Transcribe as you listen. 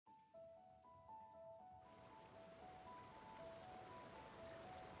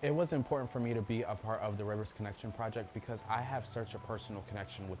It was important for me to be a part of the Rivers Connection project because I have such a personal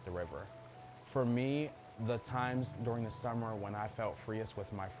connection with the river. For me, the times during the summer when I felt freest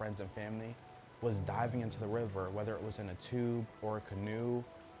with my friends and family was diving into the river, whether it was in a tube or a canoe,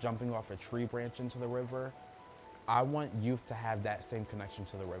 jumping off a tree branch into the river. I want youth to have that same connection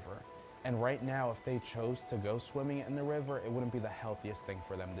to the river. And right now, if they chose to go swimming in the river, it wouldn't be the healthiest thing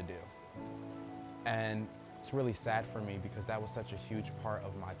for them to do. And it's really sad for me because that was such a huge part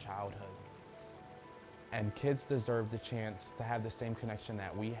of my childhood. And kids deserve the chance to have the same connection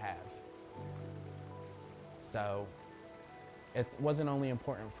that we have. So it wasn't only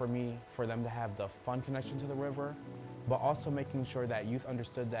important for me for them to have the fun connection to the river, but also making sure that youth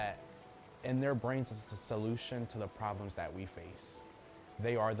understood that in their brains it's the solution to the problems that we face.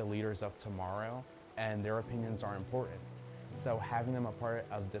 They are the leaders of tomorrow and their opinions are important. So having them a part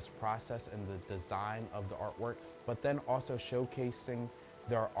of this process and the design of the artwork, but then also showcasing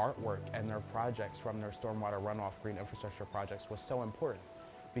their artwork and their projects from their stormwater runoff green infrastructure projects was so important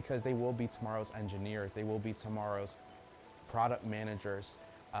because they will be tomorrow's engineers, they will be tomorrow's product managers,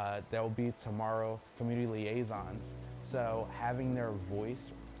 they'll be tomorrow community liaisons. So having their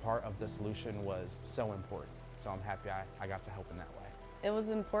voice part of the solution was so important. So I'm happy I got to help in that way. It was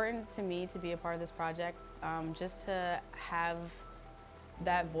important to me to be a part of this project, just to have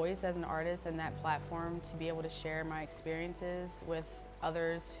that voice as an artist and that platform to be able to share my experiences with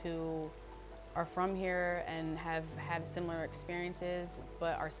others who are from here and have had similar experiences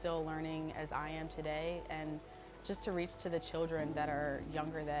but are still learning as I am today, and just to reach to the children that are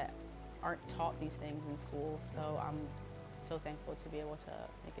younger that aren't taught these things in school. So I'm so thankful to be able to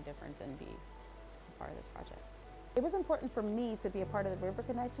make a difference and be a part of this project. It was important for me to be a part of the River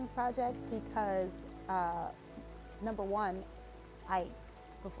Connections project because, number one,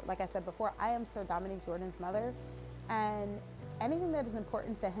 like I said before, I am Sir Dominic Jordan's mother, and anything that is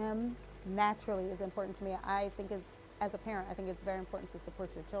important to him naturally is important to me. I think as a parent, I think it's very important to support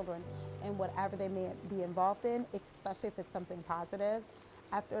your children in whatever they may be involved in, especially if it's something positive.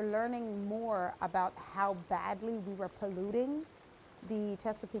 After learning more about how badly we were polluting the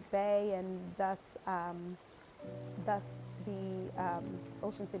Chesapeake Bay and thus the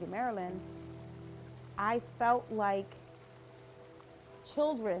Ocean City, Maryland, I felt like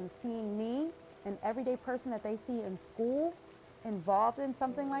children seeing me, an everyday person that they see in school, involved in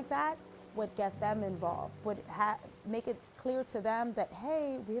something like that, would get them involved, would make it clear to them that,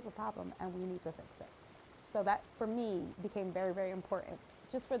 hey, we have a problem and we need to fix it. So that, for me, became very, very important.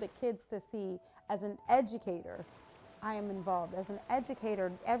 Just for the kids to see, as an educator, I am involved. As an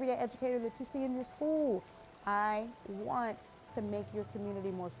educator, everyday educator that you see in your school, I want to make your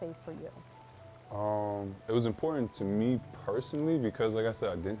community more safe for you. It was important to me personally because, like I said,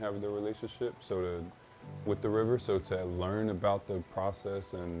 I didn't have the relationship with the river, so to learn about the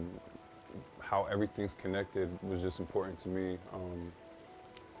process and how everything's connected was just important to me.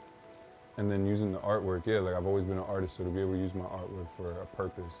 And then using the artwork, yeah, like I've always been an artist, so to be able to use my artwork for a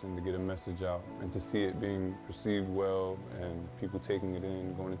purpose and to get a message out and to see it being perceived well and people taking it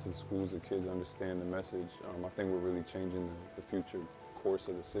in, going into the schools, the kids understand the message, I think we're really changing the future course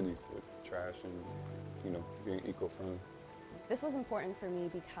of the city with trash and, you know, being eco-friendly. This was important for me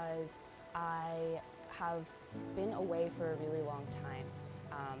because I have been away for a really long time,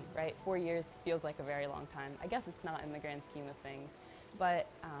 right? 4 years feels like a very long time. I guess it's not in the grand scheme of things. But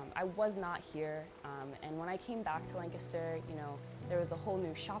I was not here, and when I came back to Lancaster, you know, there was a whole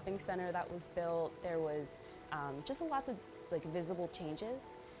new shopping center that was built. There was just lots of like visible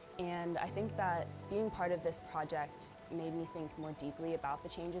changes, and I think that being part of this project made me think more deeply about the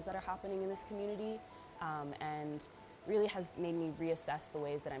changes that are happening in this community, and really has made me reassess the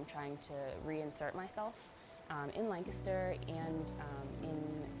ways that I'm trying to reinsert myself in Lancaster and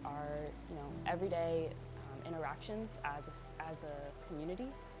in our, you know, everyday interactions as a community.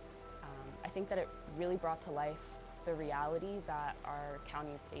 I think that it really brought to life the reality that our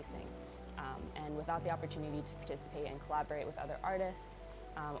county is facing. And without the opportunity to participate and collaborate with other artists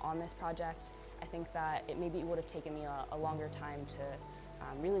on this project, I think that it maybe would have taken me a longer time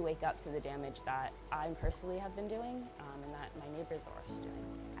to really wake up to the damage that I personally have been doing and that my neighbors are also doing.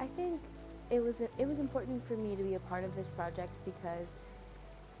 I think it was important for me to be a part of this project because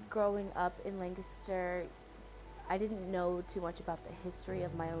growing up in Lancaster, I didn't know too much about the history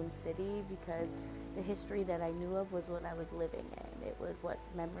of my own city because the history that I knew of was what I was living in. It was what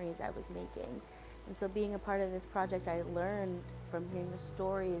memories I was making. And so being a part of this project, I learned from hearing the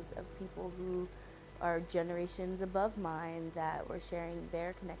stories of people who are generations above mine that were sharing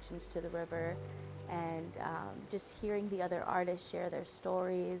their connections to the river, and just hearing the other artists share their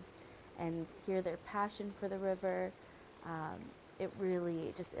stories and hear their passion for the river. it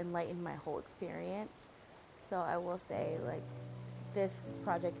really just enlightened my whole experience. So I will say, like, this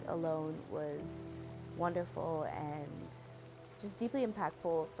project alone was wonderful and just deeply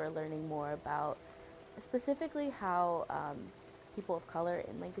impactful for learning more about specifically how people of color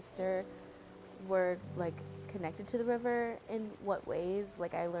in Lancaster were like connected to the river, in what ways.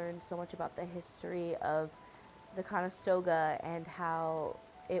 Like, I learned so much about the history of the Conestoga and how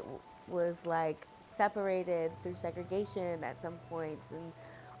it was like separated through segregation at some points, and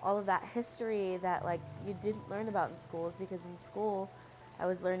all of that history that like you didn't learn about in schools, because in school I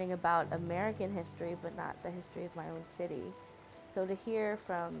was learning about American history but not the history of my own city. So to hear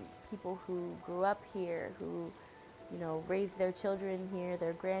from people who grew up here, who, you know, raised their children here,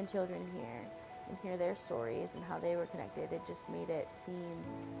 their grandchildren here, and hear their stories and how they were connected, it just made it seem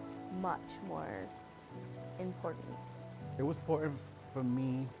much more important. It was important for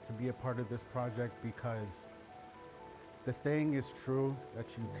me to be a part of this project because the saying is true that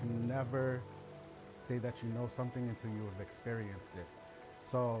you can never say that you know something until you have experienced it.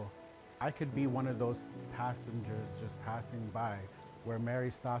 So I could be one of those passengers just passing by where Mary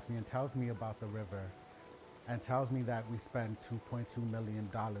stops me and tells me about the river and tells me that we spend $2.2 million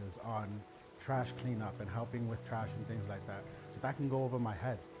on trash cleanup and helping with trash and things like that. So that can go over my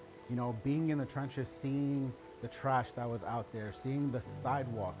head. You know, being in the trenches, seeing the trash that was out there, seeing the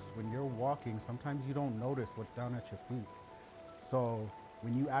sidewalks. When you're walking, sometimes you don't notice what's down at your feet. So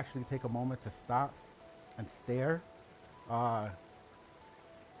when you actually take a moment to stop and stare, I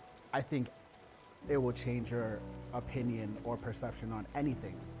think it will change your opinion or perception on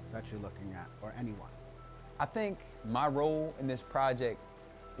anything that you're looking at or anyone. I think my role in this project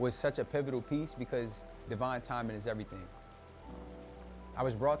was such a pivotal piece because divine timing is everything. I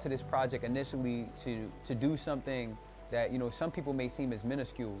was brought to this project initially to do something that, you know, some people may seem as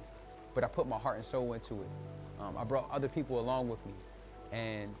minuscule, but I put my heart and soul into it. I brought other people along with me.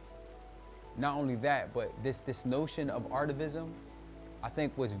 And not only that, but this notion of artivism, I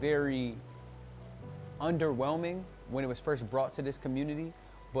think was very underwhelming when it was first brought to this community.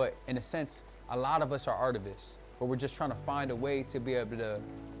 But in a sense, a lot of us are artivists, but we're just trying to find a way to be able to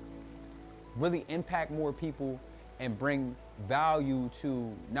really impact more people and bring value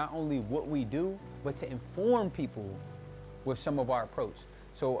to not only what we do, but to inform people with some of our approach.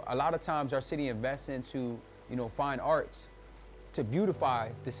 So a lot of times our city invests into, you know, fine arts to beautify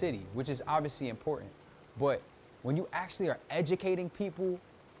the city, which is obviously important. But when you actually are educating people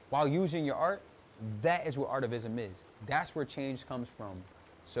while using your art, that is what artivism is. That's where change comes from.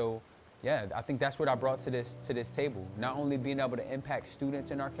 So yeah, I think that's what I brought to this table. Not only being able to impact students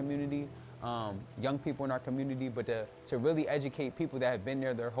in our community, young people in our community, but to really educate people that have been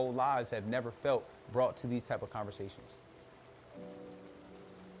there their whole lives, have never felt brought to these type of conversations.